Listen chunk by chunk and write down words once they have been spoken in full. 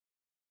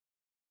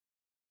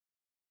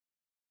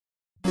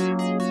On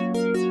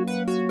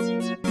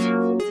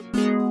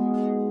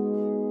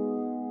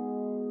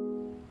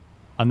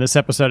this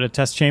episode of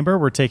Test Chamber,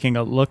 we're taking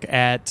a look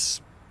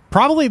at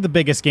probably the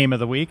biggest game of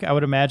the week, I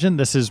would imagine.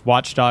 This is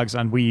Watch Dogs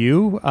on Wii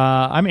U.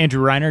 I'm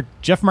Andrew Reiner.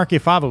 Jeff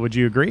Marchiafava, would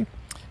you agree?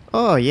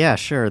 Oh, yeah,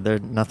 sure.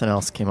 Nothing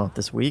else came out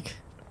this week.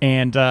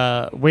 And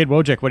Wade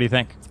Wojcik, what do you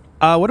think?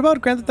 What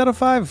about Grand Theft Auto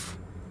 5?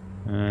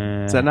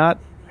 Is that not?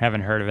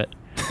 Haven't heard of it.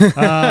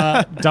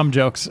 Dumb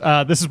jokes.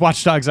 This is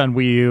Watch Dogs on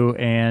Wii U,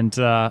 and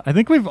I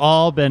think we've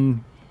all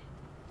been...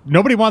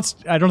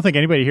 I don't think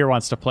anybody here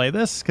wants to play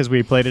this because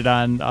we played it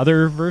on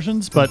other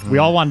versions, but we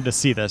all wanted to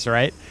see this,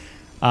 right?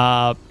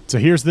 So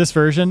here's this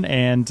version,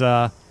 and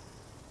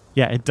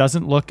it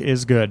doesn't look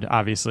as good,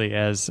 obviously,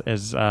 as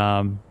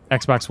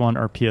Xbox One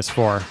or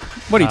PS4.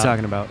 What are you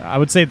talking about? I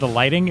would say the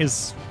lighting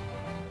is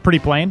pretty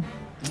plain.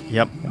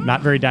 Yep.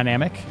 Not very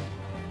dynamic.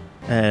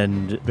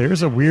 And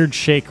there's a weird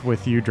shake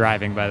with you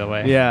driving, by the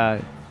way. Yeah.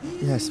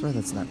 Yeah, I swear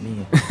that's not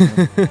me.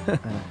 I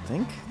don't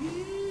think.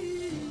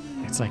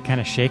 It's like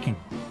kind of shaking.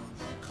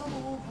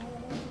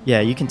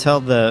 Yeah, you can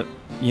tell the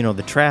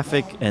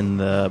traffic and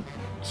the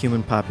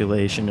human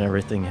population and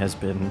everything has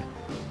been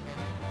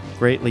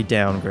greatly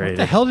downgraded. What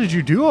the hell did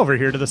you do over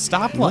here to the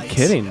stoplights? No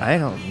kidding. I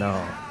don't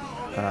know.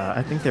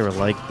 I think they were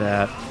like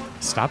that.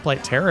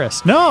 Stoplight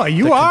terrorist. No,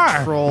 you are.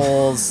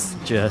 Controls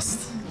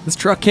just... This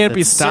truck can't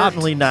be stopped.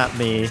 Certainly not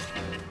me.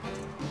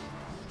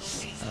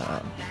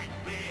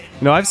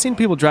 I've seen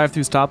people drive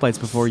through stoplights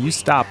before. You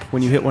stop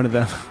when you hit one of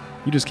them.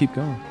 You just keep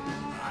going.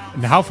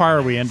 And how far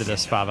are we into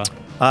this, Fava?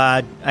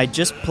 I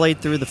just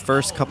played through the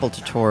first couple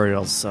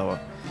tutorials, so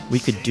we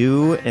could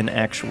do an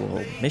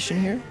actual mission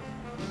here.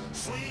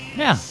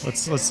 Yeah,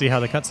 let's see how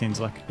the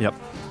cutscenes look. Yep.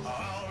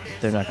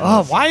 They're not.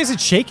 Oh, why is it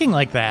shaking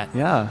like that?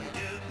 Yeah.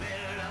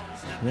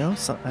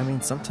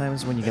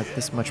 Sometimes when you get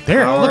this much power...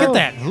 There, look at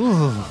that.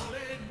 Ooh.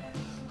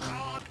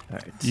 All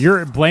right.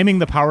 You're blaming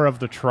the power of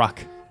the truck.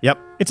 Yep.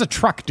 It's a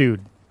truck,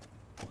 dude.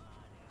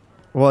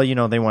 Well,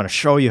 they want to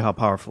show you how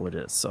powerful it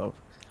is, so...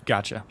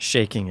 Gotcha.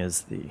 Shaking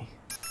is the...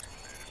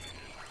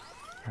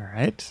 All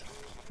right.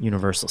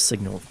 Universal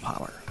signal of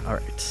power. All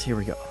right, here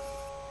we go.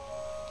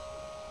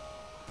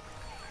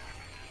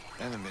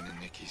 I haven't been to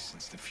Nikki's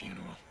since the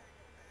funeral.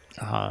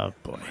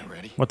 Boy. Am I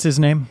ready? What's his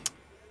name?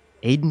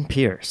 Aiden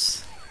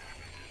Pierce.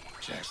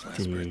 Jack's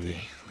last birthday.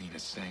 Lena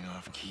sang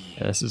off key.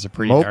 Yeah, this is a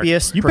pretty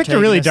Mobius dark... You picked a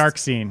really protagonist. dark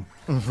scene.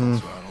 Mm-hmm.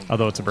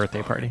 Although it's a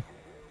birthday party.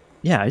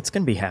 Yeah, it's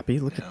going to be happy.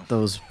 Look at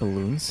those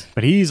balloons.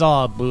 But he's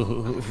all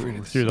boo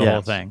through the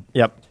whole thing.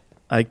 Yep.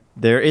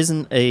 There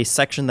isn't a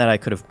section that I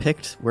could have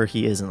picked where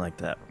he isn't like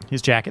that.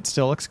 His jacket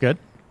still looks good.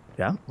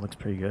 Yeah, looks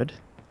pretty good.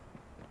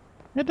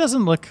 It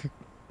doesn't look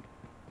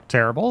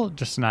terrible,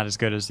 just not as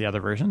good as the other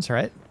versions,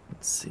 right?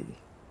 Let's see.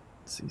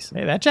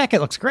 Hey, that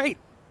jacket looks great.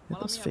 Yeah,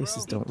 those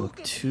faces don't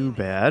look too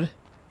bad.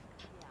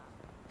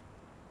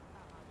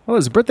 Oh,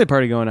 there's a birthday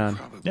party going on.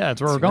 Yeah,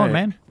 that's where we're going,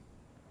 right. man.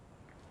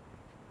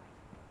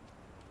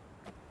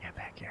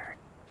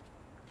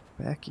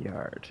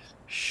 Backyard.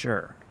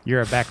 Sure.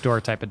 You're a backdoor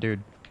type of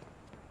dude.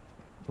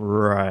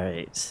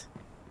 Right.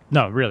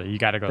 No, really, you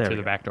got to go There through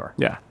we the go. back door.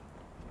 Yeah.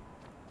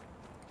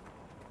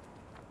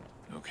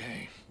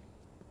 Okay.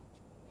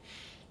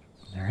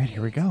 All right,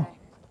 here we go.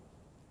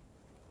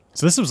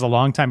 So this was a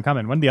long time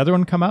coming. When did the other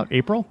one come out?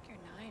 April?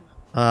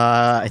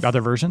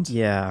 Other versions?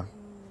 Yeah.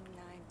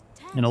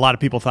 And a lot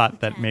of people thought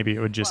that maybe it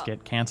would just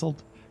get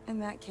canceled.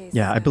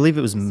 Yeah, I believe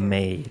it was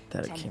May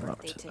that it came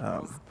out.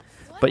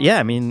 But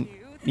yeah,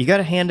 you got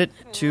to hand it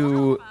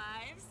to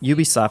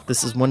Ubisoft.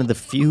 This is one of the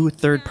few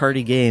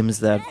third-party games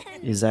that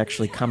is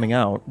actually coming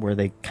out where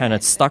they kind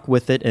of stuck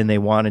with it and they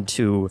wanted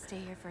to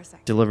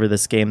deliver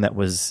this game that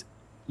was,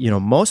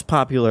 most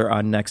popular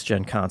on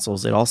next-gen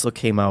consoles. It also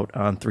came out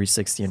on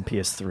 360 and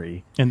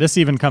PS3. And this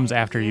even comes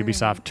after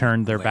Ubisoft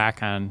turned their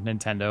back on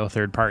Nintendo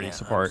third-party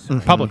support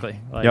publicly.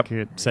 Like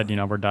it said,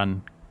 we're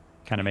done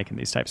kind of making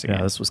these types of games.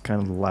 Yeah, this was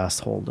kind of the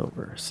last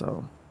holdover,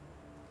 so...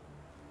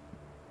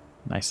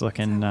 Nice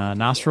looking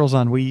nostrils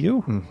on Wii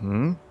U.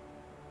 Mm-hmm.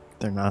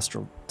 Their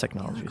nostril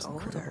technology is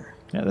incredible.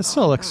 Yeah, this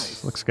still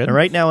looks good. And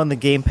right now on the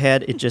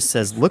gamepad, it just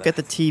says, look at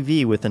the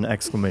TV with an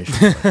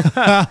exclamation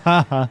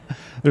point.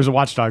 There's a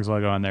Watch Dogs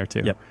logo on there,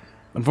 too. Yep.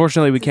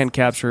 Unfortunately, we can't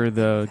capture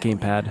the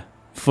gamepad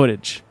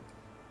footage,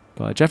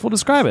 but Jeff will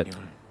describe it.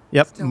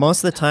 Yep.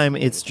 Most of the time,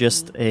 it's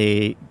just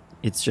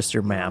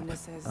your map.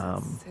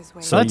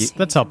 So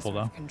that's helpful,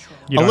 though.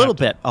 A little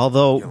bit.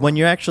 Although, when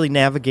you're actually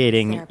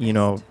navigating,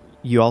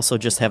 you also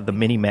just have the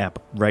mini-map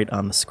right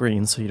on the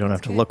screen, so you don't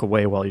have to look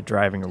away while you're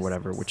driving or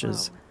whatever, which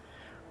is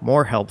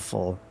more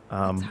helpful.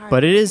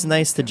 But it is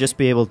nice to just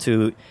be able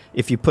to,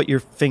 if you put your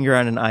finger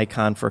on an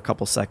icon for a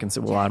couple seconds, it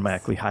will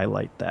automatically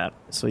highlight that,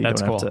 so you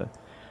don't have to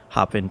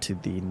hop into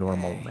the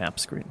normal map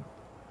screen.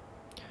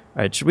 All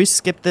right, should we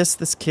skip this?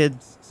 This kid,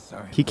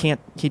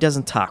 he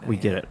doesn't talk. We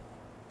get it.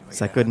 Is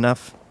that good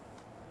enough?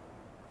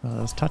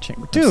 That's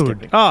touching.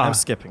 Dude, I'm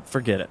skipping.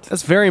 Forget it.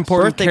 That's very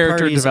important Birthday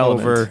character party's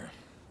development. over.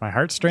 My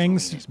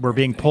heartstrings were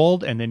being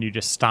pulled, and then you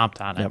just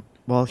stomped on it. Yep.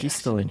 Well, he's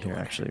still in here,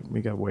 actually.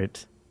 We got to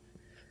wait.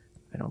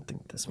 I don't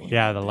think this one.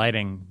 Yeah, the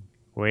lighting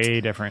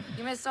Way different.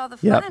 You missed all the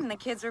Yep. fun. The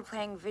kids were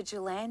playing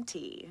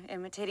vigilante,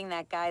 imitating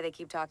that guy they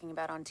keep talking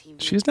about on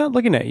TV. She's not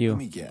looking at Let you.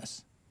 me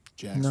guess.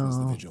 Jax was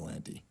the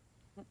vigilante.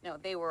 No,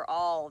 they were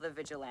all the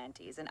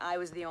vigilantes, and I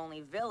was the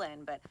only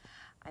villain, but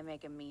I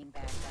make a mean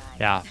bad guy.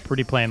 Yeah,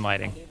 pretty plain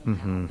lighting. I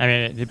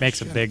mean, it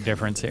makes a big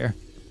difference here.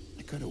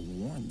 I could have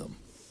warned them.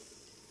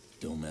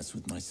 Don't mess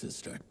with my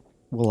sister.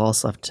 We'll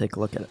also have to take a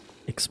look at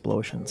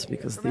explosions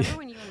because Remember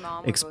when the you and Mom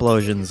were both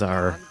explosions chasing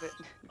are Dad, but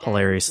Dad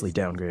hilariously was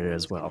just downgraded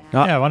as well.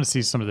 Ah. Yeah, I want to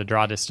see some of the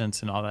draw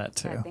distance and all that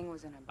too. That thing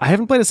was in a I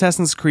haven't played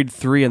Assassin's Creed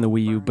 3 on the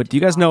Wii U, but do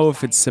you guys know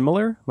if it's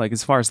similar, like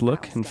as far as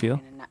look and feel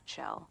in a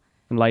nutshell.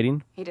 and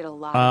lighting? He did a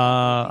lot.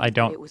 I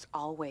don't. It was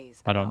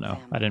always. I don't know. about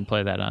I family. didn't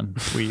play that on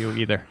Wii U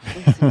either.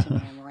 Listen to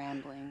me, I'm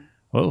rambling.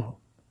 Whoa.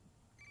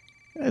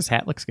 His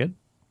hat looks good.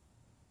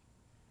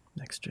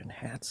 Next gen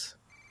hats.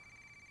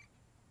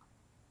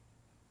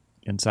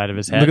 Inside of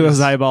his head. Look at those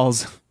is-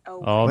 eyballs.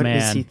 Oh, What man.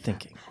 is he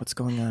thinking? What's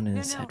going on in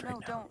his head right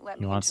now? Don't let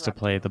He me wants to interrupt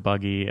play you. the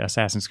buggy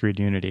Assassin's Creed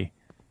Unity.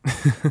 Who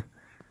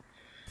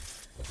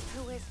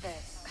is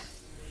this?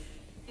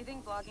 You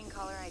think blogging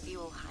caller ID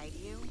will hide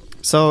you?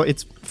 So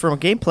it's from a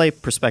gameplay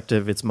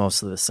perspective, it's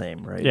mostly the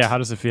same, right? Yeah, how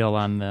does it feel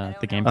on the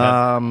I gamepad?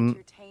 don't know if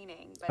it's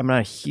entertaining, but I'm not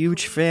a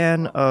huge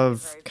fan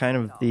of kind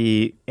of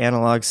the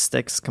analog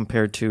sticks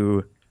compared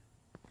to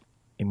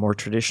a more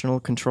traditional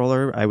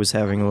controller. I was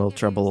having a little Give you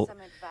trouble some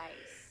advice.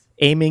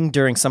 aiming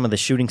during some of the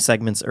shooting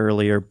segments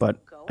earlier, but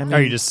I mean,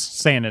 Are you just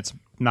saying it's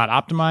not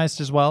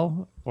optimized as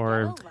well?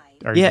 Or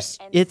are you yeah,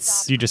 just,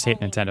 it's you just hate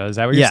Nintendo? Is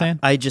that what you're saying?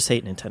 I just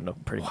hate Nintendo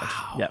pretty much.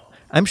 Yeah,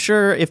 I'm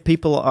sure if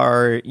people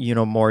are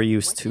more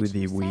used to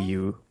the Wii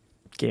U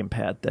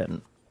gamepad,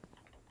 then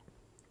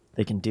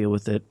they can deal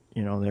with it.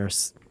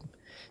 There's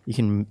you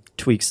can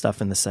tweak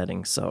stuff in the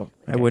settings, so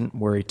I wouldn't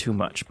worry too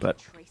much. But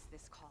Trace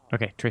this call.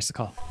 Okay, trace the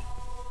call.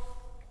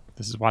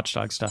 This is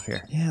Watchdog stuff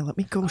here. yeah, let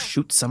me go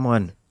shoot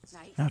someone.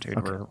 Nice. No,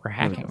 dude, we're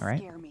hacking, Don't right?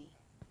 scare me.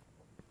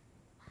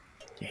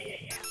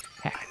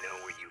 Hack. I know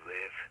where you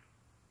live.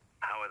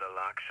 How are the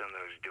locks on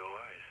those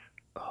doors?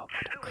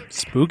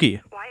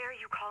 Spooky. Why are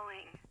you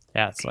calling?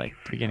 Yeah, it's like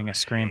beginning a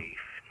Scream.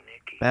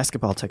 Nikki.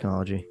 Basketball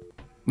technology.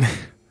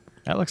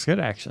 That looks good,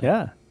 actually.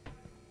 Yeah.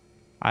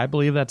 I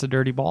believe that's a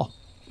dirty ball.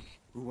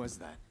 Who was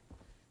that?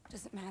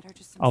 Doesn't matter.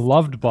 Just A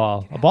loved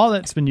ball. A ball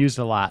that's been used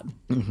a lot.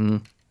 Do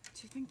you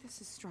think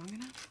this is strong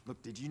enough?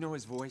 Look, did you know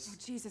his voice?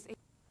 Jesus.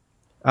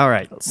 All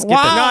right, skip it.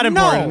 Not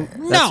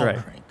important. That's right.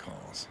 Prank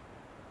calls.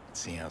 Let's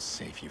see how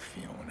safe you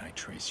feel when I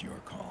trace your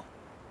call.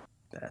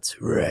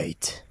 That's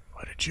right.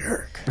 What a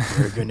jerk.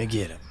 We're gonna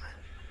get him.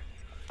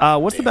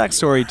 What's the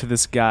backstory to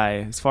this guy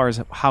as far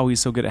as how he's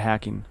so good at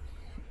hacking?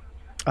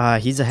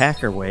 He's a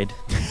hacker, Wade.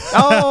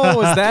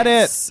 Oh, is that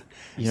it?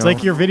 It's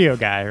like your video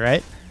guy,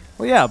 right?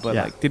 Well, yeah, but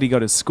Yeah. like, did he go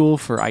to school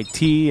for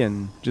IT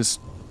and just?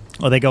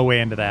 Well, they go way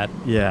into that.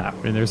 Yeah.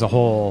 I mean, there's a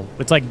whole.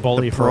 It's like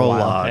bully for a while.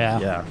 Prologue. Yeah.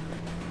 Yeah.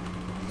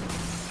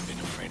 I've been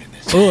afraid of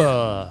this.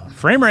 Ugh,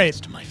 frame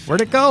rate.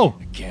 Where'd it go?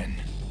 Again.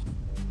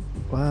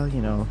 Well,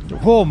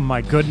 Oh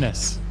my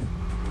goodness.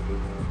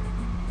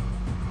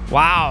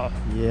 Wow.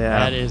 yeah.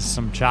 That is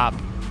some chop.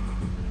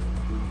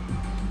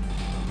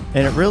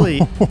 And it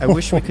really, I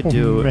wish we could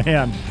do,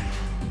 Man.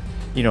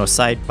 a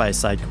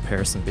side-by-side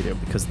comparison video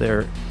because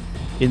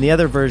in the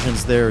other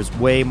versions, there's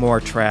way more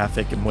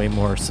traffic and way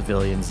more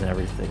civilians and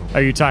everything.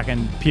 Are you talking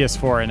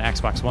PS4 and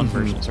Xbox One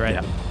versions, right?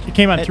 Yeah. It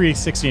came on And-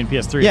 360 and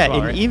PS3 Yeah, as well,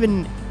 and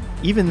right?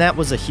 even that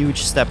was a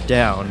huge step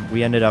down.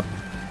 We ended up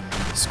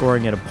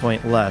scoring at a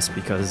point less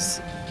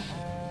because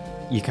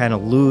you kind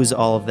of lose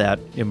all of that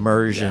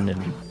immersion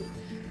and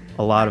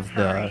a lot of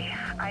the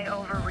I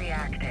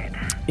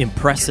overreacted.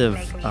 impressive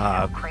Make me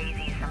feel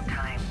crazy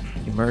sometimes.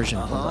 immersion.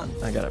 Hold on,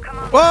 I got it. Come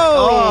on.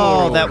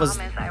 Whoa! That was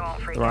Promise I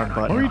won't freak the wrong out.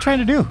 button. What were you trying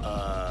to do?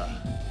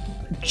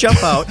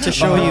 Jump out to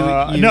show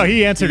you. No,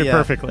 he answered it the,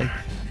 perfectly.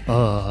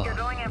 You're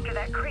going after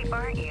that creep,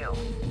 aren't you?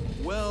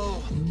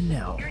 Well,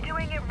 No. You're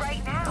doing it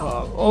right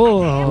now.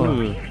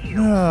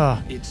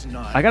 it's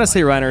not. I gotta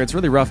say, Reiner, it's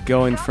really rough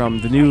going from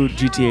the new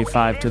GTA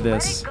 5 to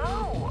this. Let it go.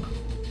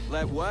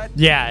 Let what?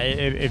 Yeah,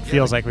 it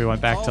feels like we went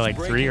back to like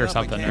 3 or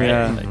something, right?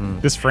 Yeah.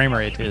 Like, this frame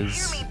rate Hear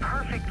is me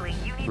perfectly.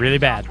 You need really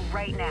to bad. stop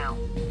right now.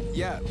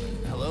 Yeah.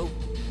 Hello?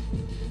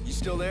 You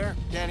still there?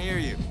 Can't hear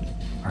you.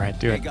 All right,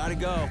 do Hey, it. gotta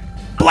go.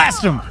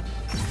 Blast him!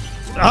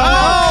 Oh,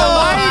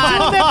 why are you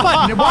doing that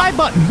button? Why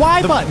button?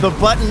 Why button? The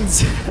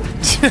buttons.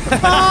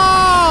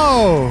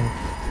 Oh!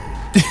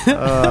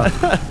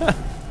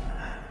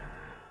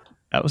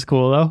 That was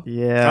cool though.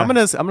 Yeah. I'm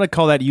gonna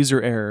call that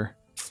user error.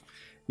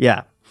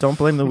 Yeah. Don't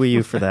blame the Wii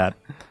U for that.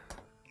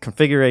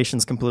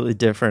 Configuration's completely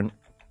different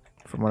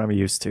from what I'm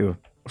used to.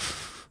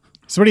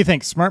 So what do you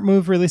think? Smart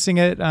move releasing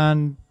it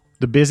on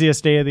the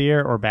busiest day of the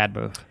year or bad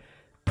move?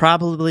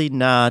 Probably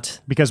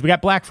not. Because we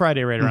got Black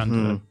Friday right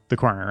around the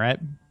corner, right?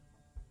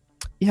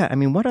 Yeah, I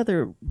mean, what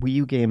other Wii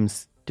U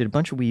games? Did a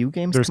bunch of Wii U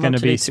games There's come out going to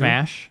today, be too?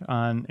 Smash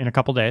in a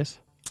couple days.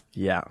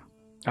 Yeah.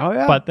 Oh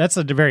yeah. But that's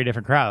a very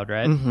different crowd,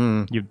 right?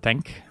 You'd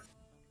think.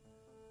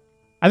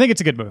 I think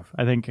it's a good move.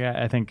 I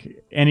think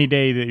any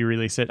day that you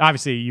release it,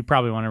 obviously you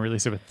probably want to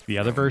release it with the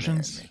other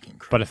versions.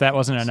 But if that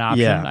wasn't an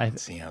option, Yeah.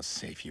 See how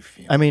safe you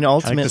feel. I mean, I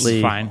think this is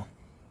ultimately, fine.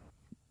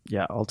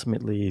 yeah,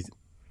 ultimately,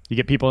 You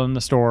get people in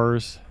the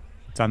stores.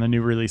 It's on the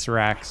new release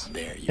racks.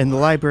 There you in the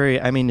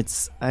library, I mean,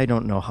 I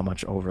don't know how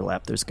much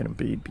overlap there's going to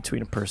be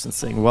between a person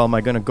saying, well, am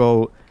I going to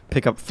go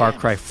pick up Far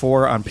Cry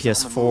 4 on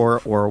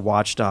PS4 or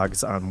Watch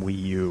Dogs on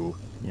Wii U,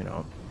 you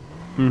know?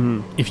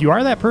 If you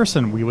are that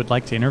person, we would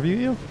like to interview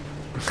you.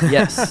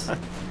 Yes.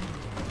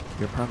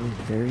 You're probably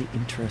a very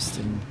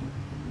interesting,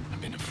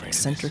 I've been afraid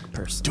eccentric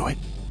person. Do it.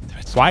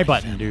 Y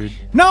button, dude.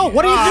 No,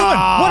 what are you doing?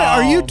 What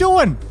are you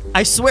doing?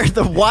 I swear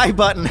the Y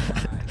button.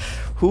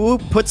 Who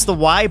puts the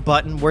Y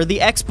button where the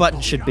X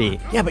button should be?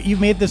 Yeah, but you've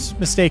made this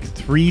mistake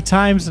 3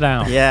 times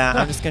now. Yeah,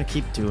 I'm just going to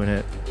keep doing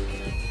it.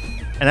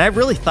 And I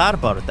really thought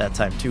about it that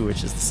time, too,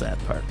 which is the sad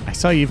part. I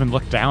saw you even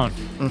look down.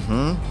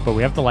 Mm-hmm. But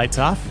we have the lights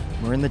off.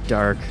 We're in the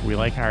dark. We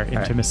like our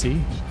intimacy,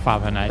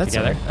 Fava and I That's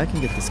together. all right. I can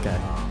get this guy.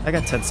 I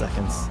got 10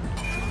 seconds.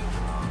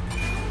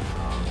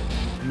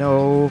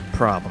 No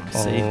problem.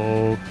 See?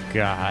 Oh,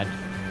 God.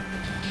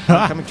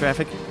 Oncoming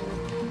traffic.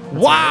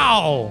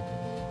 Wow!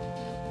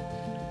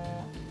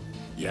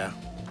 Yeah.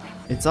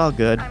 It's all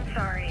good. I'm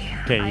sorry.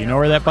 Okay, you know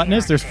where that button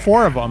is? There's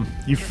 4 of them.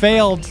 You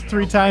failed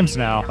 3 times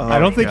now. I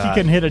don't think God.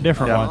 you can hit a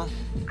different Yeah. one.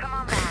 Come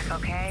on back,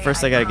 okay?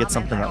 First, I gotta get promise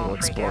something that will won't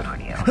freak explode. out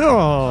on you.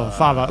 Oh,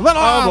 Fava. Oh,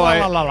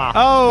 boy.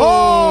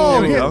 Oh,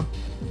 There we get- go.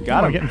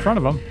 got him. Get in front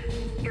of him.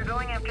 You're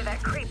going after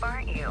that creep,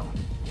 aren't you?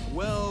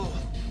 Well,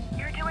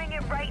 You're doing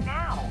it right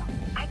now.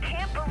 I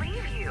can't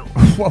believe you.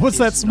 What was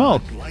that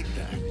smoke? like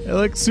that. It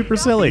looks super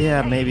silly.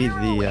 Yeah, maybe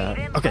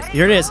the... Okay,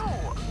 here it is.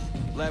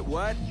 Let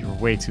what? You were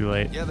way too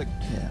late. Yeah, the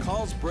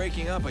call's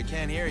breaking up. I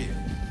can't hear you.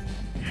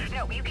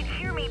 No, you can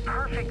hear me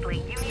perfectly.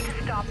 You need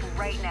to stop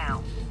right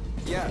now.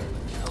 Yeah.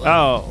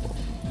 Oh.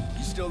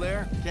 You still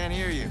there? Can't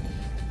hear you.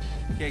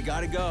 Okay,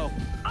 gotta go.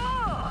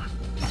 Oh,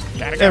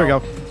 There we go.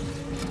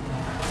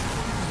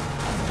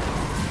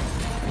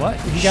 What?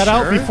 He got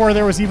out Sure. before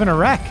there was even a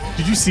wreck.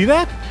 Did you see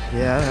that?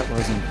 Yeah, that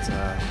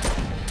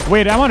wasn't...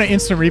 Wait, I want an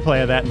instant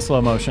replay of that in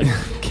slow motion.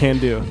 Can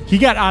do. He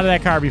got out of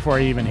that car before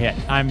he even hit.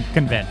 I'm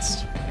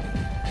convinced.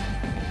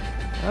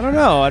 I don't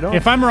know. I don't.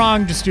 If I'm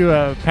wrong, just do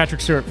a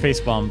Patrick Stewart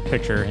facepalm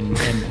picture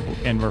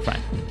and we're fine.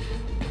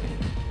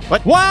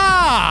 What?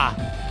 Wah!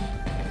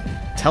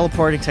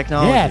 Teleporting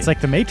technology. Yeah, it's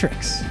like the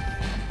Matrix.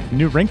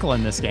 New wrinkle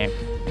in this game.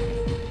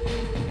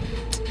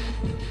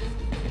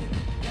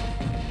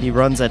 He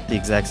runs at the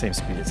exact same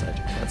speed as I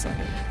do. That's not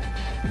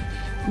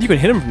good. You can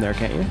hit him from there,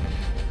 can't you?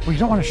 Well, you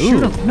don't want to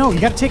shoot him. No, you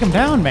got to take him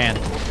down, man.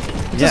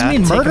 It doesn't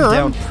mean take murder him him.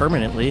 down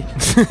permanently.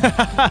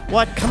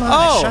 What? Come on!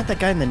 Oh. I shot that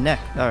guy in the neck.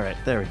 All right,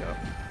 there we go.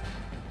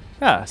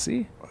 Yeah,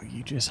 see? Oh,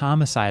 you just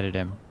homicided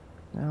him.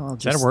 Well, I'll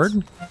Is that just, a word?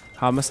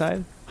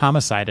 Homicide?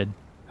 Homicided.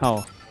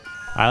 Oh.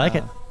 I like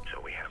it.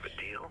 So we have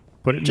a deal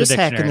Put it in Just the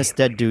dictionary. hacking this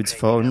dead dude's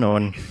phone. No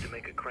one. to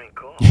make a crank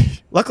call.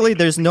 Luckily,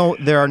 there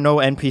are no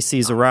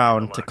NPCs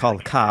around to call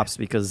the cops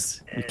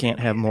because you can't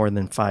have more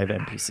than 5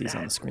 NPCs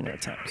on the screen at a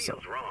time. So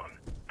Feels wrong.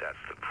 That's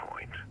the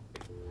point.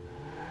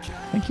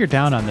 I think you're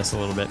down on this a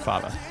little bit,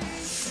 Fava.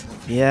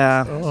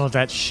 yeah, Oh,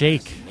 that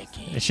shake.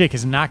 The shake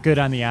is not good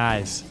on the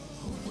eyes.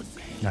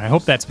 I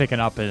hope that's picking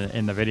up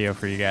in the video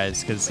for you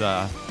guys, because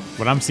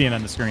what I'm seeing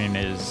on the screen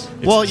is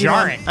it's you know,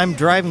 jarring. I'm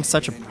driving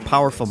such a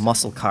powerful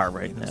muscle car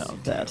right now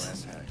that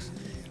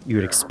you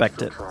would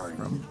expect it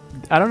from.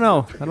 I don't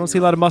know. I don't see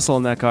a lot of muscle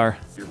in that car.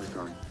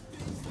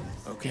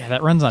 Yeah,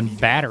 that runs on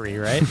battery,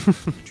 right?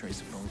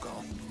 Trace a phone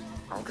call.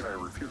 How can I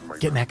refuse my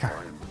Get in that car.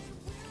 client?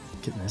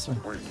 Getting this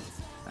one. Wait,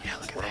 Yeah,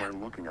 look at what that. am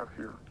I looking at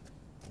here?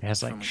 It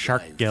has like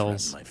shark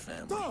gills. My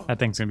family. That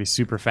thing's gonna be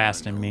super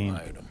fast and mean.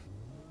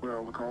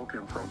 Well, the call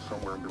came from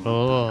somewhere in the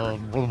Oh,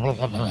 In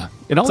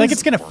it's all like these-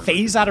 it's gonna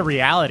phase out of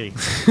reality.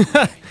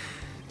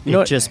 You know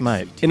It what? just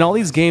might. In all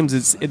these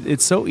games,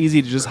 it's so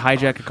easy to just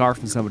hijack a car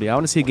from somebody. I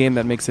want to see a game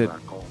that makes it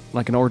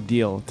like an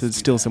ordeal to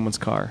steal someone's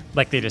car.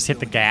 Like they just hit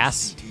the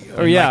gas.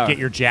 Or and, yeah. like, get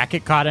your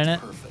jacket caught in it.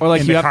 Or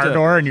like in you the have car to-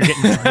 door and you're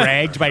getting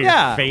dragged by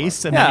Yeah. your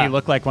face, and Yeah. then you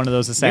look like one of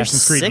those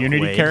Assassin's Creed sick,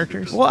 Unity Wade.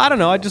 characters. Well, I don't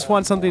know. I just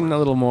want something a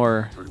little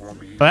more.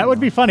 But that would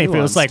be funny if it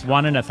was Nuanced. like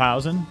 1 in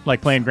 1,000,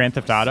 like playing Grand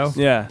Theft Auto.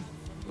 Yeah.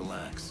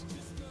 Relax.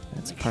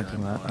 It's a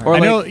parking lot. All Or I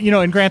right. know, you know,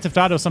 in Grand Theft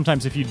Auto,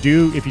 sometimes if you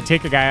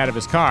take a guy out of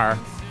his car,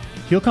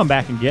 he'll come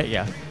back and get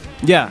you.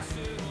 Yeah.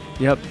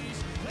 Yep.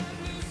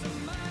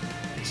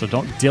 So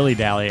don't dilly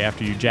dally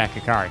after you jack a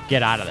car.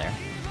 Get out of there.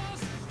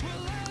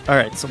 All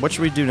right, so what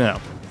should we do now?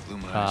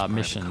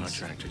 Missions.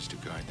 Contractors to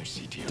guard their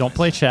CTO. Don't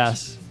play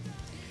chess.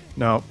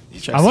 No.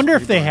 I wonder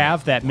if they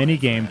have that mini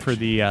game for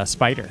the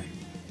spider.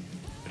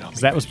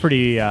 Because that was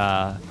pretty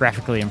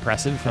graphically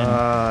impressive.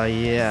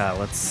 And Yeah,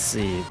 let's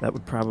see. That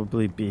would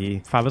probably be.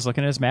 if I was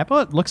looking at his map, oh,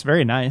 it looks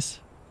very nice.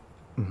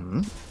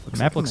 Mm-hmm. The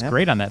map looks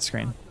great on that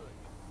screen.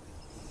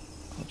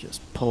 I'll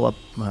just pull up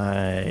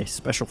my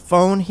special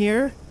phone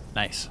here.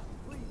 Nice.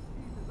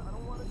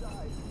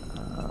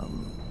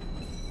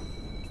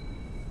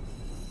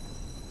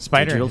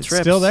 Spider, Digital it's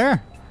trips. still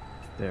there.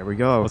 There we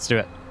go. Let's do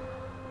it.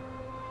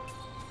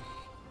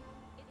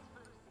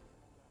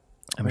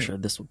 I'm sure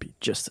this will be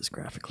just as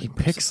graphically.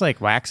 Picks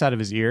like wax out of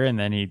his ear and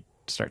then he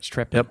starts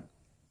tripping. Yep.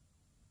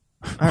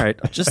 All right,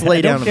 just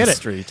lay down on get the it.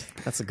 street.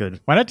 That's a good.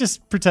 Why not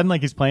just pretend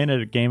like he's playing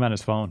a game on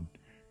his phone?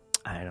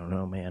 I don't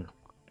know, man.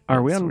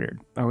 Are we That's on weird.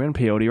 Are we on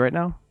peyote right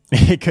now?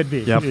 It could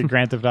be. Yep.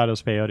 Grand Theft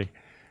Auto's peyote.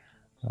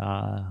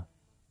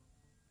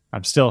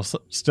 I'm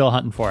still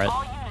hunting for it.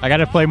 I got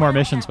to play more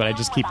missions, but I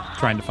just keep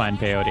trying to find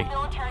peyote.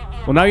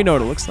 Well, now you know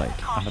what it looks like.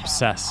 I'm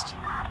obsessed.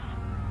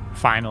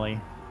 Finally.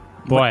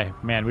 Boy,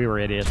 man, we were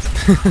idiots.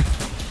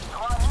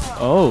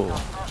 Oh,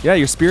 yeah,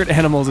 your spirit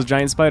animal is a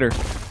giant spider.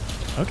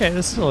 Okay,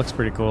 this still looks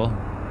pretty cool.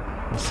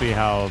 We'll see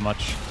how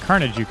much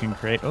carnage you can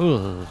create.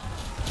 Ooh,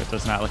 that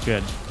does not look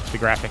good. The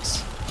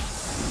graphics.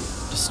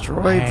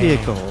 Destroy Hey.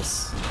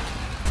 vehicles.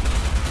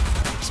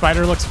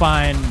 Spider looks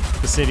fine.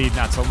 The city,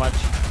 not so much.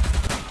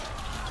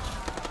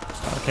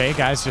 Okay,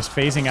 guys just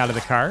phasing out of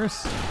the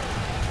cars.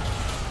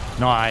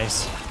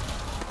 Nice.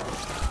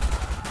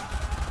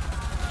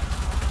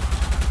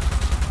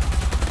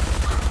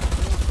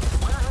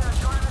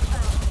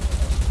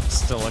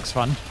 Still looks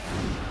fun.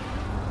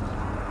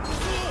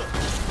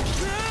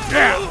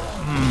 Yeah.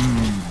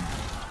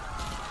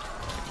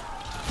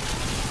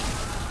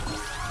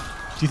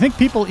 Do you think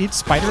people eat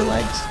spider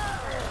legs?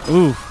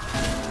 Ooh,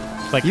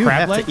 Like You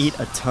crab have legs? to eat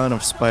a ton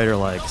of spider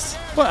legs.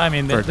 Well, I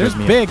mean, for a there's good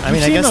meal. big. I mean,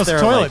 You've I seen guess those they're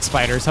toilet like-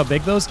 spiders, how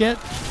big those get?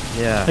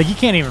 Yeah. Like, you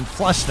can't even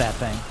flush that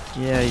thing.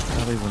 Yeah, you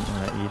probably wouldn't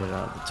want to eat it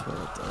out of the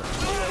toilet,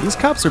 though. these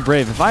cops are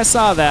brave. If I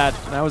saw that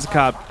and I was a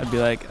cop, I'd be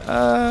like,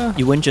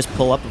 You wouldn't just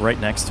pull up right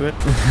next to it?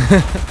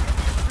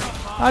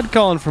 I'd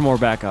call in for more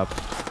backup.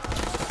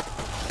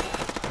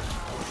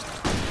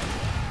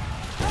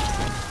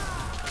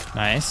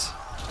 Nice.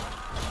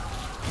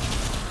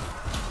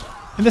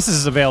 And this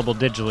is available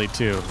digitally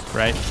too,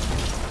 right?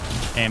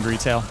 And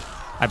retail?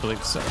 I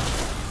believe so.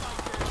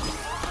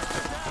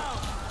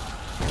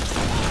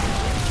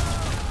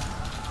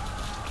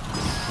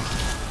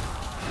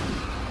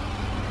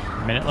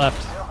 Minute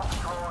left.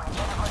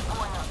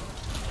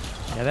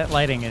 Yeah, that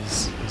lighting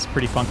is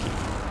pretty funky.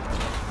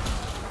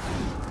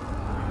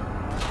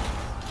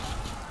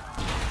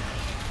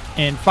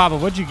 And Fava,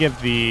 what'd you give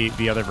the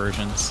other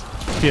versions?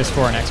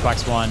 PS4 and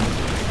Xbox One.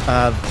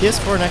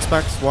 PS4 and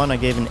Xbox One, I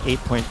gave an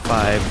 8.5.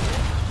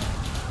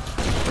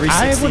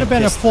 I would have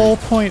been a full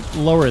point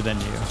lower than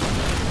you.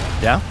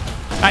 Yeah?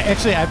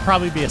 I'd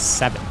probably be a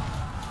 7.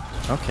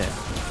 Okay.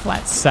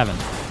 Flat 7.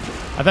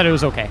 I thought it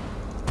was okay.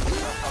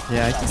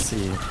 Yeah, I can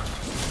see.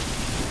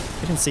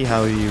 I can see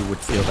how you would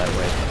feel that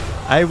way.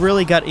 I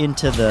really got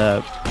into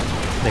the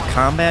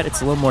combat.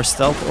 It's a little more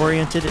stealth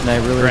oriented, and I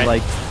really Right.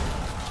 liked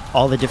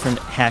all the different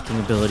hacking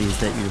abilities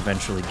that you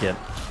eventually get.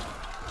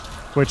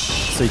 Which,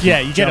 you can yeah,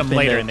 you get jump them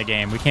later into- in the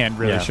game. We can't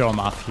really Yeah. show them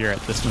off here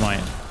at this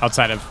point,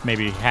 outside of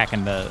maybe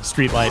hacking the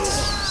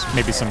streetlights,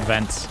 maybe some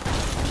vents,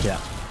 Yeah.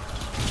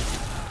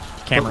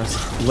 cameras.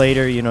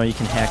 Later, you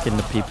can hack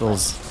into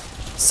people's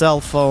cell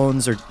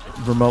phones or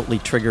remotely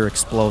trigger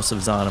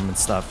explosives on them and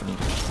stuff. And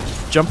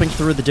jumping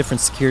through the different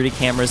security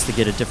cameras to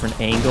get a different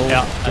angle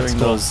Yeah, that's during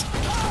cool. those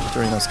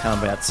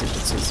combat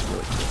sequences is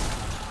really cool.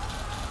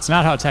 It's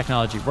not how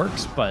technology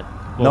works, but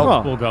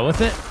No. we'll go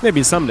with it.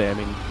 Maybe someday. I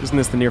mean, isn't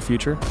this the near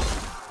future?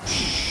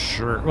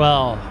 Sure.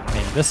 Well, I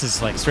mean, this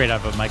is like straight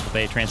out of a Michael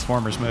Bay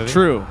Transformers movie.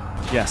 True.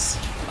 Yes.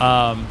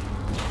 I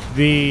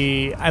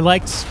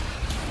liked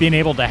being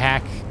able to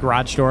hack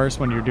garage doors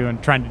when you're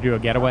trying to do a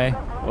getaway.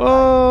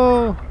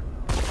 Whoa.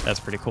 That's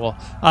pretty cool.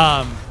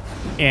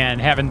 And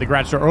having the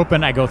garage door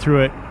open, I go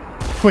through it,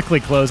 quickly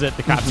close it.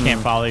 The cops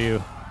can't follow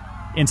you.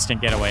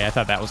 Instant getaway. I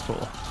thought that was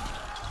cool.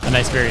 A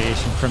nice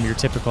variation from your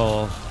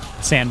typical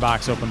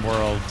sandbox open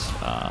world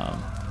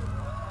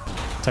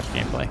type of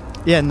gameplay.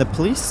 Yeah, and the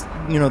police,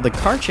 the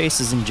car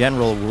chases in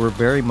general were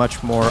very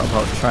much more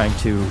about trying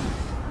to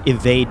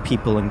evade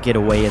people and get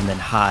away and then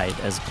hide,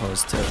 as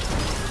opposed to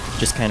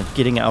just kind of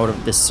getting out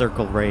of this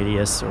circle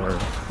radius. Or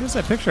Who's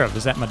that picture of?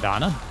 Is that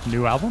Madonna?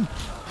 New album?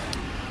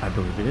 I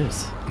believe it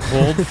is.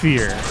 Cold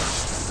Fear.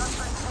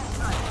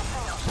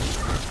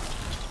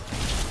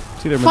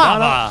 It's either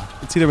Madonna. Fava.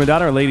 It's either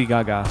Madonna or Lady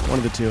Gaga. One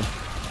of the two.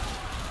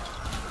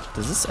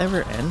 Does this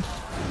ever end?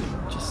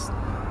 Just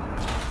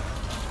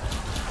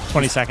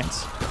 20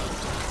 seconds.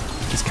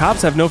 These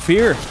cops have no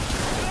fear.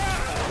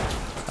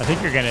 I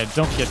think you're gonna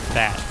don't get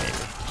that,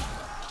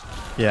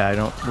 maybe.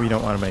 yeah, we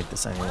don't want to make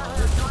this any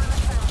longer.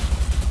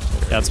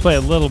 Yeah, let's play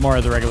a little more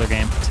of the regular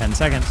game. 10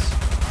 seconds.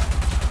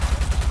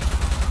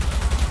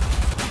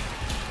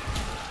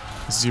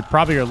 This is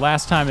probably your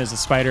last time as a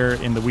spider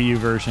in the Wii U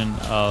version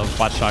of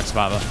Watch Dogs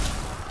Vava.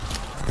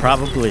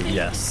 Probably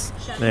yes.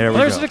 There we Well,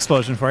 there's go. an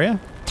explosion for you.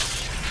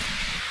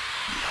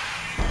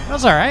 That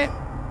was all right.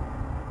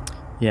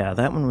 Yeah,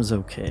 that one was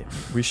okay.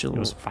 We should It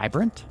was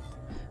vibrant.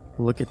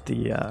 look at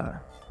the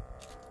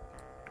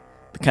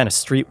kind of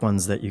street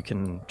ones that you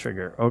can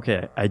trigger.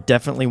 Okay, I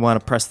definitely want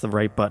to press the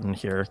right button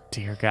here.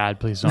 Dear God,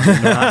 please don't. do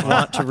that. I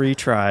want to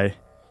retry.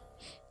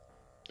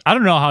 I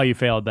don't know how you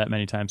failed that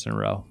many times in a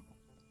row.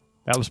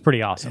 That was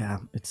pretty awesome. Yeah,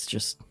 it's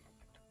just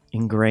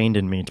ingrained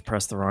in me to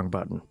press the wrong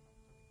button.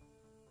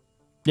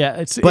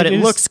 Yeah, But it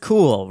is- looks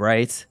cool,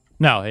 right?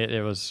 No, it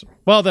was...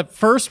 Well, the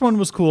first one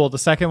was cool. The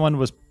second one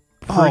was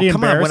pretty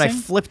come embarrassing. on, when I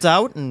flipped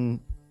out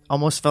and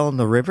almost fell in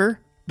the river?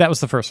 That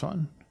was the first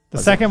one. The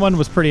second one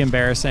was pretty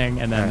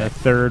embarrassing, and then the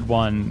third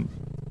one...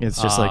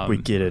 It's just like we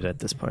get it at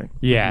this point.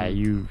 Yeah,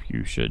 you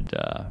should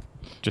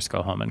just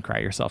go home and cry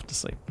yourself to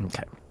sleep.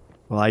 Okay.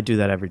 Well, I do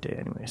that every day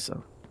anyway,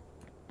 so...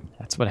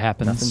 That's what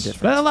happens. Nothing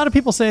different. But a lot of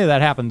people say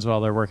that happens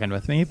while they're working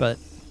with me, but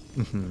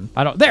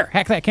I don't... There!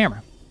 Hack that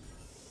camera.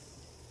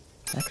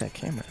 Hack that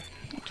camera.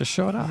 Just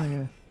show it off.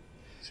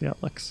 See how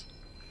it looks.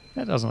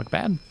 That doesn't look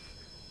bad.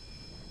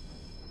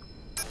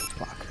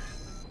 Fuck.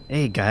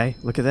 Hey, guy,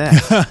 look at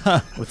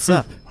that. What's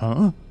up?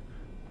 Huh?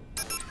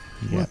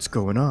 What's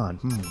going on?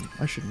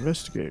 I should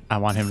investigate. I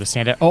want him to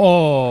stand up.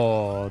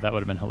 Oh, that would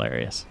have been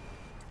hilarious.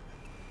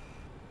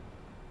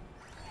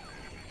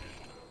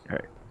 All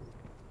right.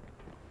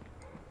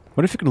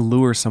 What if you could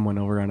lure someone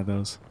over onto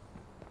those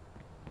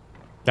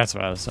That's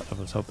what I was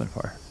hoping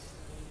for.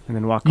 and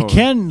then walk You over?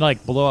 can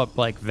like blow up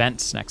like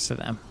vents next to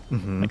them,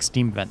 like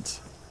steam vents.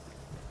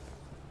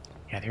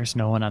 Yeah, there's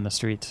no one on the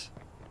streets.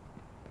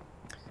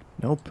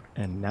 Nope,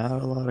 and not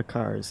a lot of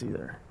cars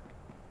either.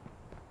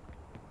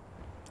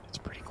 It's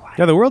pretty quiet.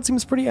 Yeah, the world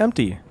seems pretty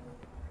empty.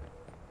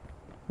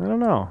 I don't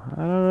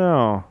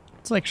know.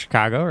 It's like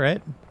Chicago,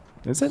 right?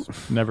 Is it?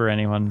 Never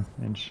anyone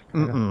in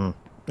Chicago.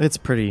 It's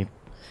pretty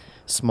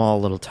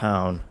small little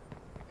town.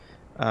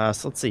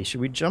 So let's see. Should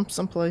we jump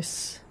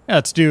someplace? Yeah,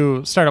 let's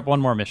start up one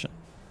more mission.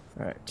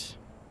 All right.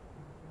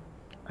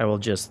 I will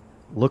just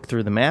look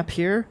through the map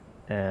here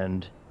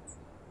and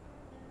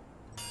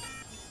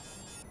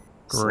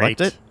Great.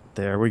 select it.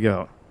 There we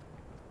go.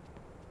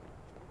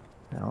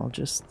 Now I'll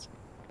just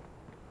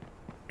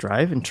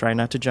drive and try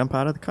not to jump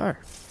out of the car.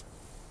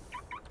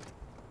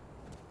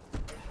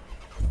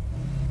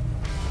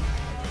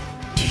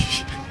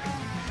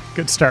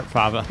 Good start,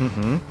 Fava.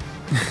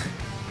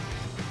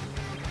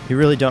 You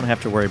really don't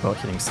have to worry about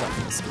hitting stuff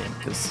in this game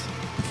because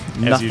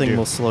you nothing do.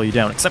 will slow you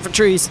down except for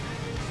trees.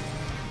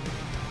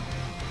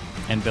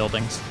 And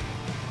buildings.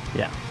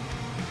 Yeah.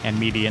 And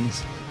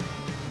medians.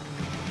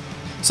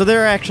 So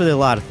there are actually a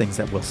lot of things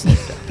that will slow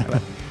you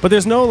down. But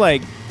there's no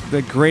like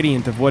the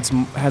gradient of what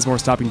has more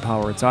stopping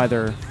power. It's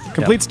either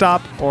complete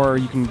stop or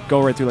you can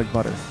go right through like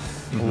butter.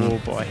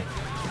 Oh, boy.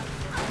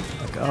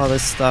 Like, oh,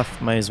 this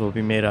stuff might as well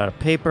be made out of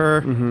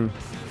paper.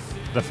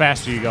 The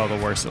faster you go, the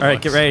worse it All right,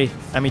 looks. get ready.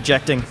 I'm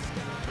ejecting.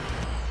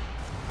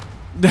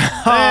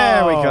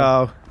 There we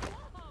go.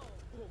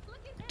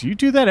 Do you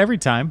do that every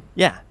time?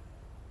 Yeah.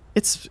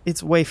 It's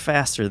way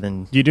faster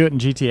than... Do you do it in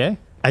GTA?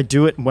 I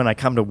do it when I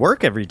come to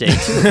work every day,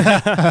 too.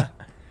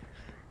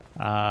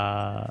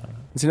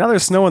 See, now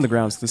there's snow on the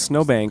ground, so the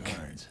snowbank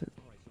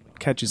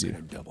catches you.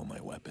 Double my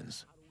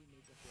weapons.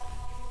 All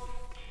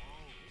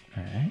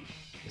right.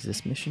 Is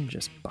this mission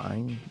just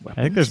buying weapons?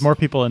 I think there's more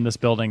people in this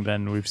building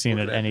than we've seen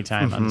at any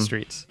time on the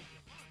streets.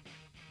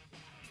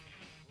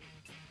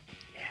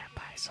 Yeah,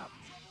 buy some.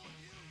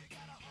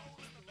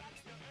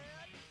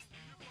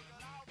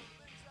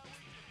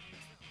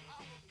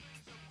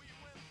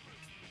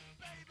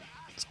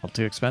 It's all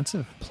too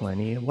expensive.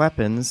 Plenty of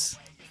weapons.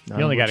 You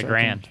only got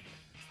 $1,000.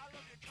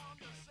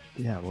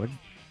 Yeah, what?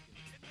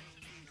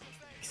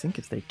 I think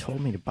if they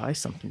told me to buy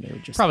something, they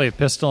would just... Probably a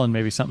pistol and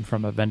maybe something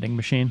from a vending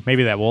machine.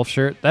 Maybe that wolf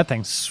shirt. That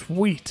thing's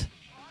sweet.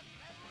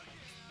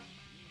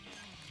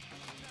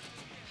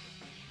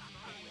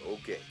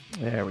 Okay.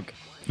 There we go.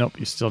 Nope,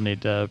 you still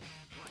need to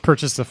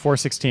purchase the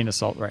 416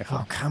 assault rifle.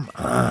 Oh, come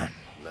on.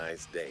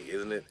 Nice day,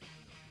 isn't it?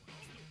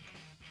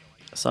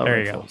 Assault There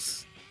you go.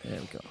 rifles. There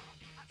we go.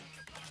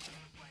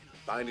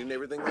 Finding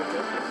everything okay?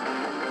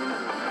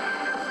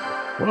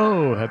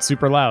 Whoa, that's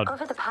super loud.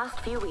 Over the past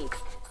few weeks,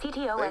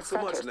 CTOS Thanks so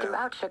much centers now.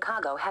 throughout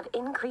Chicago have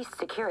increased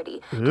security.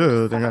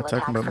 Ew, they're not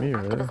talking about me,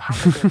 really.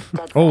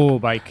 Oh,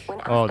 bike.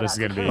 Oh, this is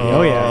going to be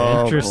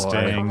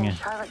interesting. Do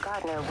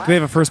they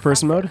have a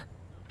first-person mode?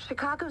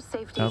 Chicago's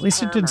safety Well, at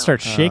least it didn't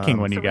start shaking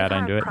when you got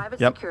into it.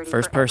 Yep,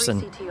 first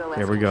person.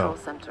 Here we go.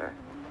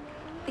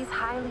 These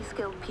highly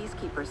skilled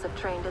peacekeepers have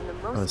trained in the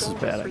most this is a bad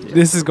dangerous idea. regions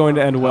This is going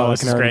to end well. Oh, I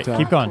this can is already great. tell.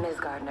 Keep going. Ms.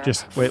 Gardner.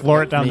 Just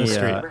floor it down the Let me,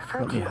 street. Referred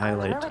let me to as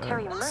highlight.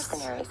 military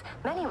mercenaries,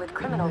 many with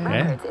criminal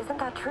Okay. records. Isn't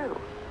that true?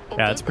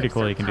 Yeah, it's Indeed, pretty they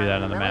cool you serve can do time that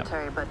in on the map.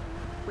 military, but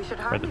we should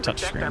the hardly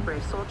touch reject our screen.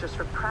 brave soldiers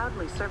for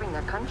proudly serving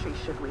their country,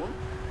 should we?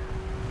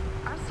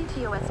 Our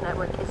CTOS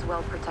network is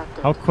well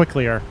protected. How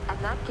quickly are, And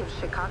that gives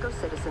Chicago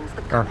citizens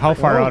the or how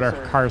far out are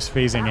comfort- cars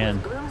phasing That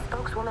was in? Bloom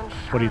spokeswoman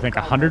What do you think,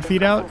 Charlotte 100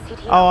 feet out? discussing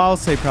CTOS. Oh, I'll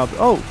say probably.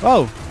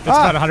 It's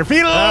about 100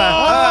 feet.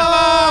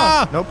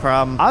 No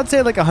problem. I'd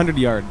say like 100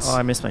 yards. Oh,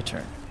 I missed my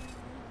turn.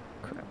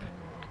 Crap.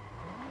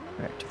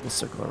 All right, we'll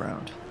circle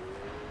around.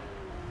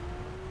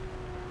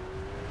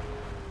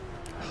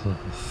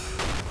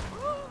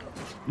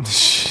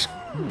 It's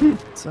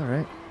all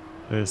right.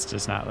 This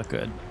does not look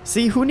good.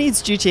 See, who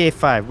needs GTA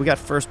 5? We got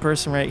first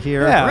person right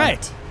here. Yeah.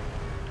 Right.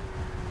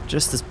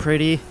 Just as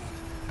pretty.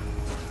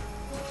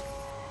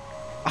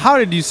 How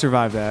did you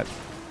survive that?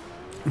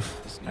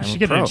 You should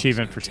get an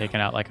achievement for taking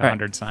out like right.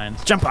 100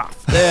 signs. Jump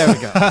off. There we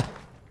go. Gotta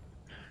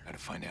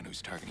find out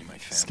who's targeting my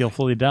family.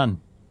 Skillfully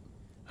done.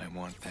 I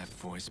want that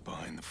voice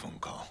behind the phone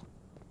call.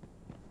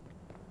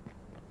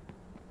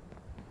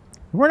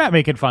 We're not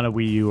making fun of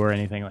Wii U or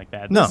anything like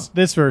that. No.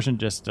 This version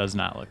just does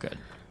not look good.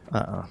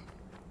 I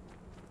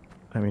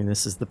mean,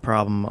 this is the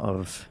problem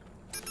of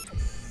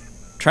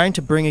trying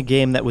to bring a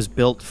game that was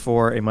built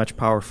for a much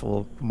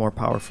more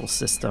powerful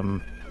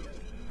system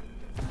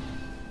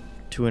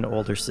to an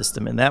older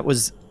system. And that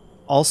was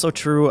also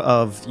true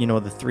of,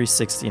 the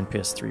 360 and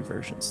PS3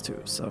 versions too.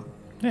 So,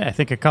 Yeah, I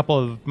think a couple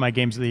of my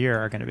games of the year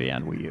are going to be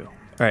on Wii U.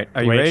 all right,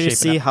 are you Way it's ready to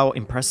shaping see up. how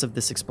impressive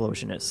this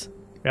explosion is?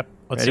 Yep.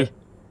 Let's Ready?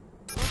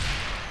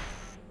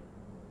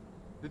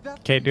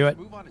 Okay, do it.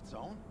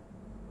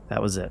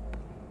 That was it.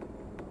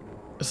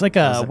 It's like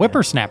a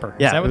whippersnapper.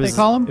 Yeah, Is that what it they was-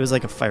 call them? It was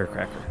like a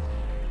firecracker.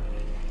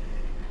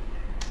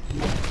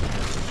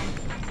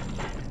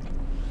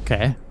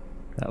 Okay.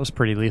 That was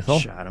pretty lethal.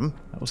 Shot him.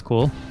 That was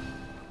cool.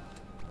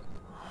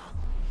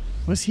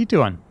 What's he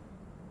doing?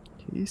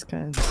 He's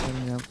kind of just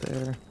hanging out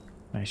there.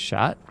 Nice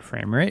shot.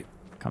 Frame rate.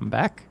 Come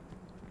back.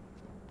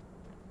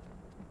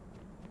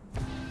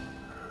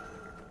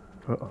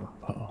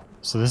 Uh-oh.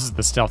 So this is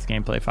the stealth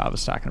gameplay Fav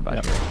was talking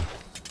about here.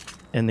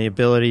 And the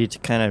ability to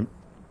kind of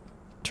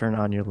turn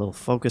on your little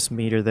focus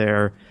meter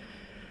there,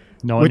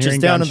 No one which is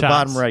hearing down in the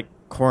gunshots. bottom right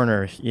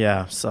corner.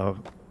 Yeah, so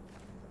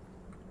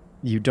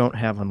you don't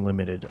have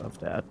unlimited of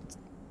that,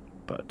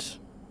 but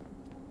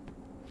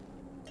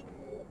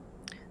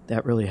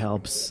that really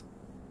helps.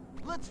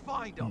 Let's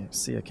find Yeah,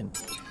 see, I can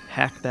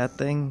hack that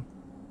thing.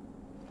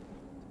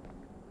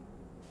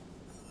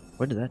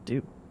 What did that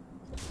do?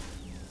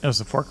 It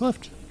was a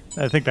forklift?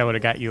 I think that would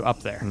have got you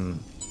up there.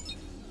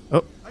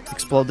 Oh,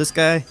 explode this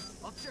guy.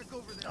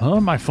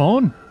 Oh, my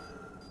phone?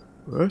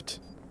 What?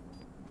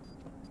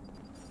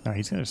 No,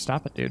 he's going to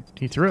stop it, dude.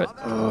 He threw it.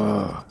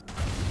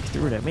 He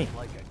threw it at me.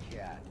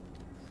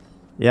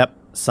 Yep,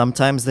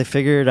 sometimes they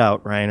figure it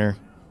out, Reiner.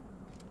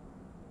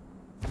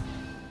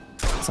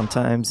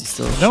 Sometimes he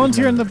still. No one's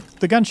hearing shooting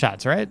the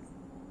gunshots, right?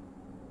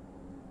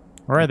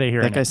 Or are they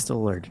hearing That guy's it? still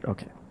allergic.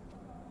 Okay.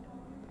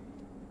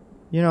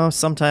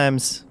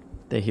 Sometimes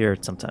they hear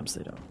it, sometimes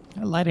they don't.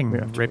 That lighting We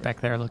don't have to right worry.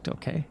 back there looked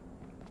okay.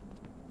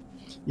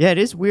 Yeah, it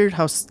is weird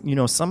how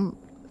some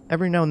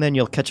every now and then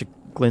you'll catch a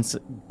glimpse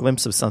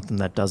of something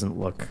that doesn't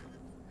look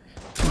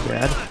too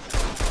bad.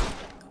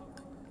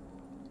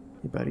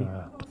 Hey, buddy.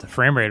 But the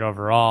frame rate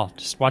overall,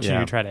 just watching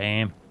Yeah. you try to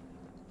aim.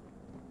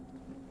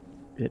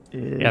 It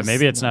is. Yeah,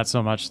 maybe it's not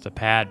so much the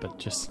pad, but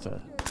just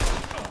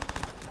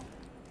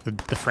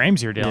the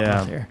frames you're dealing Yeah.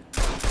 with here.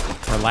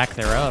 Or lack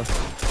thereof.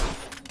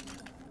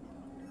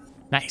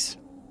 Nice.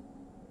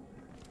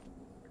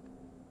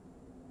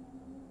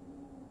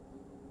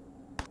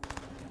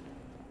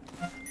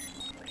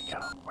 Where'd he go?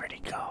 Where'd he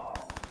go?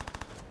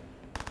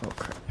 Oh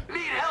crap! Need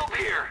help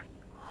here.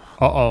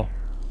 Uh-oh.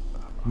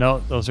 No,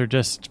 those are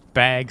just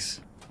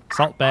bags.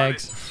 Salt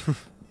bags.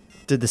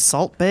 Did the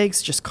salt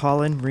bags just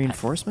call in I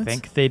reinforcements?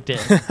 think they did.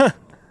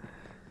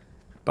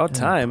 About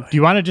time. Do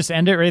you want to just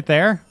end it right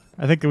there?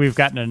 I think that we've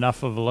gotten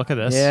enough of a look at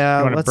this. Yeah,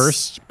 You want to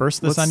let's-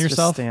 burst this Let's on just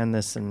yourself? stand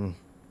this and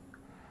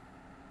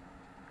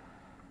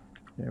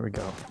there we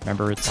go.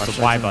 Remember, it's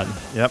the Y button.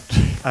 Yep.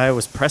 I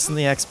was pressing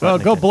the X Well,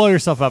 button. go again. blow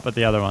yourself up at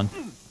the other one.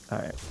 All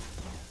right.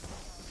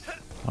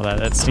 Oh,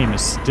 that steam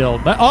is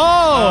still...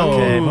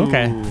 Oh!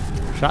 Okay.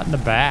 Shot in the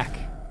back.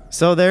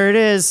 So there it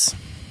is.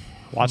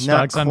 Watch Not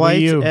Dogs on quite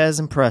Wii U. as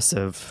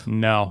impressive.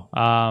 No.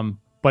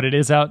 But it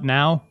is out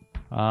now.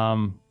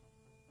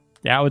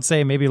 Yeah, I would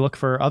say maybe look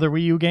for other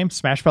Wii U games.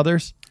 Smash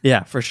Brothers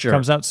Yeah, for sure.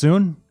 comes out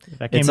soon.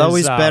 That game It's is,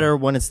 always better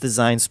when it's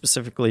designed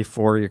specifically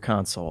for your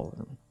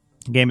console.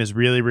 Game is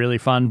really, really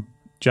fun.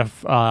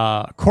 Jeff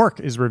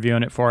Cork is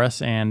reviewing it for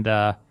us, and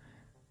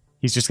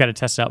he's just got to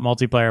test out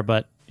multiplayer,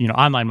 but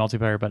online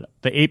multiplayer. But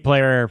the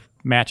 8-player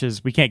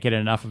matches, we can't get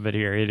enough of it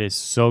here. It is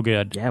so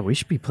good. Yeah, we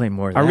should be playing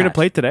more of Are we that. going to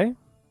play it today?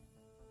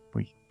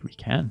 We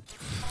can.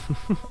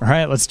 All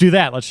right, let's do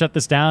that. Let's shut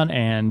this down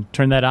and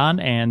turn that on,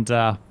 and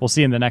we'll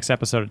see you in the next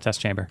episode of Test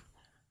Chamber.